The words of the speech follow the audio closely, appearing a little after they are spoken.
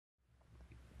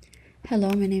Hello,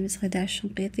 my name is Ghaida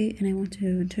Alshanqiti and I want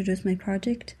to introduce my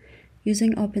project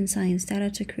using open science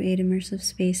data to create immersive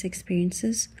space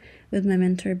experiences with my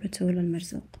mentor Batul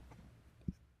Al-Marzouk.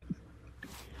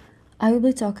 I will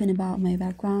be talking about my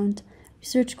background,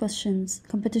 research questions,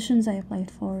 competitions I applied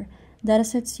for,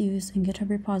 datasets used in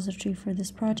GitHub repository for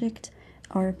this project,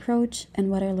 our approach, and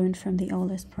what I learned from the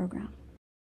OLS program.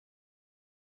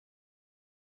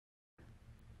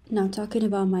 Now, talking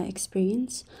about my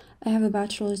experience, I have a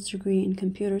bachelor's degree in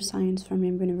computer science from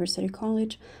University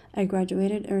College. I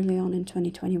graduated early on in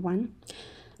 2021.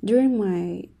 During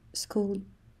my school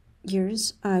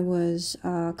years, I was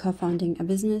co-founding a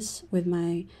business with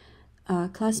my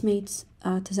classmates,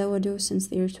 Tazawadu, since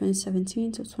the year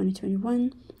 2017 to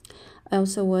 2021. I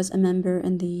also was a member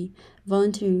in the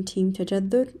volunteering team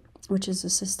Tajaddud, which is a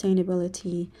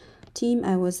sustainability team.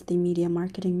 I was the media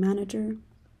marketing manager.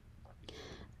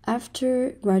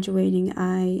 After graduating,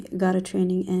 I got a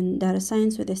training in data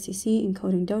science with STC in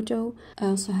Coding Dojo. I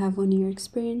also have 1 year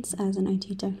experience as an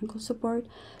IT technical support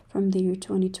from the year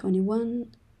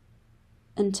 2021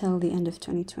 until the end of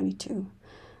 2022,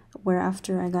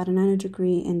 whereafter I got a nano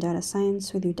degree in data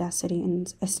science with Udacity and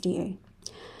SDA.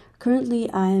 Currently,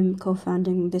 I am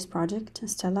co-founding this project,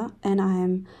 Stella, and I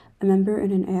am a member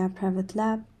in an AI private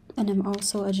lab, and I'm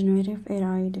also a generative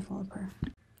AI developer.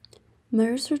 My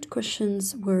research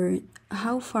questions were,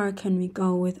 how far can we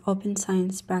go with open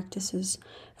science practices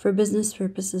for business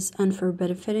purposes and for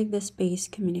benefiting the space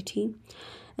community?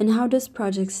 And how does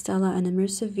Project Stella, an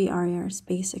immersive VR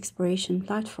space exploration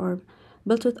platform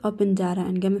built with open data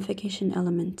and gamification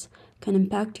elements, can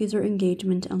impact user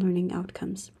engagement and learning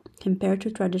outcomes compared to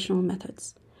traditional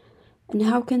methods? And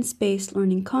how can space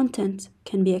learning content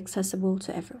can be accessible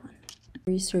to everyone?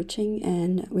 Researching,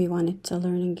 and we wanted to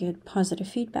learn and get positive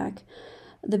feedback.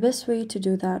 The best way to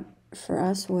do that for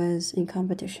us was in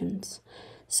competitions.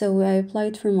 So I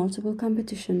applied for multiple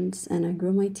competitions and I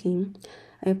grew my team.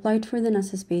 I applied for the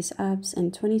NASA Space Apps in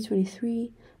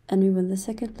 2023 and we won the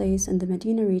second place in the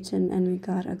Medina region and we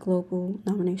got a global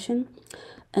nomination.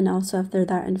 And also after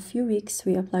that, in a few weeks,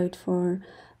 we applied for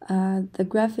the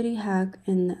Gravity Hack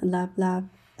in Lab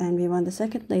and we won the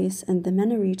second place in the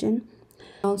MENA region.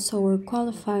 Also, were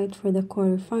qualified for the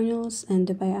quarterfinals and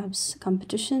Dubai Apps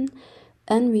competition,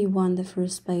 and we won the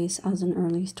first place as an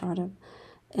early startup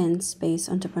in space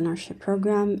entrepreneurship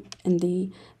program in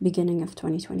the beginning of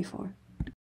 2024.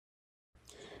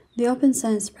 The open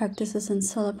science practices in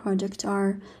Stella project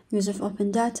are use of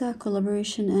open data,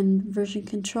 collaboration and version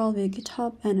control via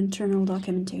GitHub, and internal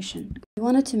documentation. We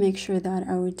wanted to make sure that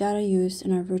our data used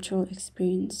in our virtual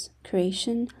experience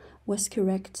creation was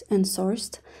correct and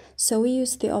sourced. So we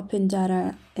used the open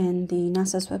data in the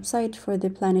NASA's website for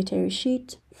the planetary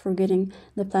sheet, for getting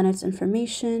the planet's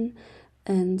information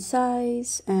and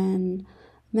size and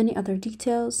many other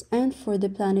details, and for the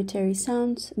planetary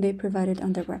sounds they provided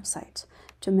on their website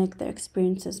to make the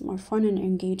experiences more fun and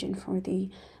engaging for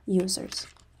the users.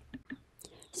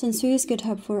 Since we use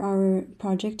GitHub for our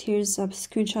project, here's a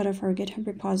screenshot of our GitHub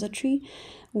repository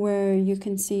where you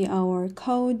can see our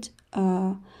code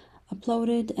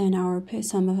uploaded and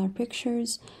some of our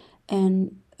pictures,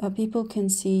 and people can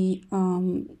see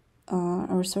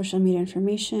our social media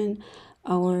information,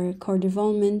 our core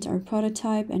development, our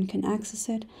prototype, and can access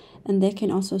it, and they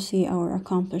can also see our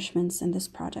accomplishments in this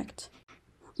project.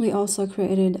 We also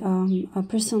created a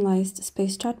personalized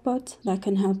space chatbot that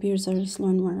can help users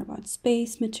learn more about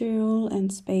space material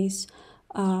and space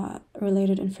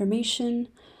related information,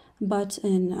 but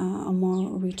in a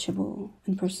more reachable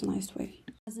and personalized way.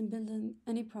 As in building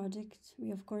any project,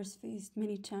 we of course faced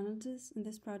many challenges in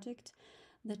this project.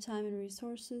 The time and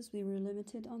resources, we were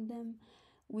limited on them.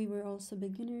 We were also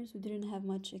beginners. We didn't have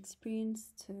much experience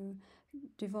to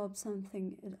develop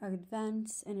something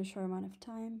advanced in a short amount of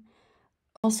time.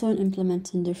 Also in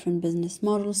implementing different business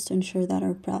models to ensure that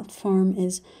our platform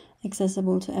is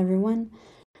accessible to everyone,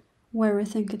 where we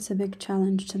think it's a big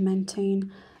challenge to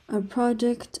maintain a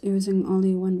project using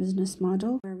only one business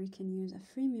model, where we can use a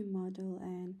freemium model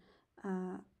and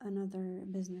another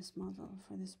business model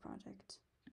for this project.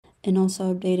 And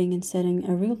also updating and setting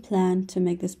a real plan to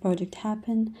make this project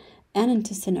happen and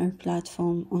testing our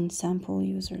platform on sample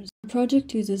users. The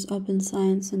project uses open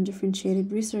science and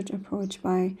differentiated research approach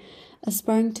by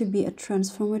aspiring to be a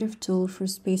transformative tool for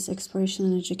space exploration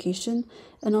and education,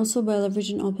 and also by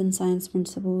leveraging open science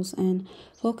principles and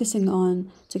focusing on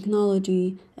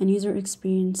technology and user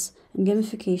experience and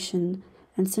gamification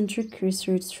and centric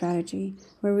research strategy,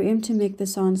 where we aim to make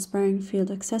this awe-inspiring field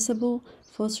accessible,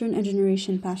 fostering a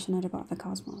generation passionate about the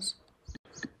cosmos.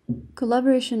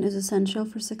 Collaboration is essential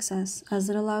for success as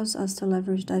it allows us to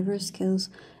leverage diverse skills,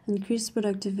 increase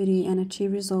productivity, and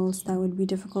achieve results that would be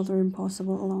difficult or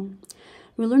impossible alone.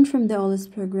 We learned from the OLIS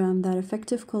program that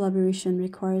effective collaboration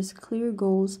requires clear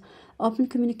goals, open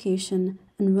communication,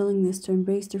 and willingness to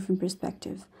embrace different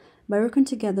perspectives. By working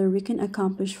together, we can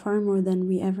accomplish far more than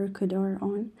we ever could on our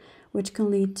own, which can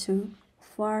lead to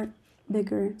far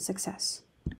bigger success.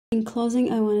 In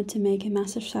closing, I wanted to make a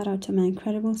massive shout out to my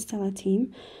incredible Stella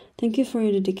team. Thank you for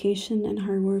your dedication and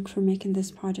hard work for making this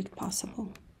project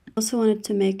possible. I also wanted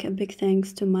to make a big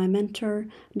thanks to my mentor,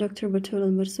 Dr. Batul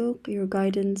Al-Marzouk. Your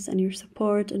guidance and your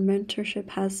support and mentorship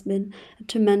has been a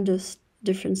tremendous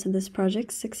difference in this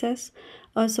project's success.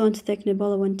 I also want to thank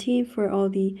Nebula One team for all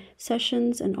the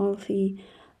sessions and all the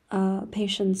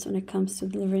patience when it comes to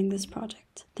delivering this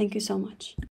project. Thank you so much.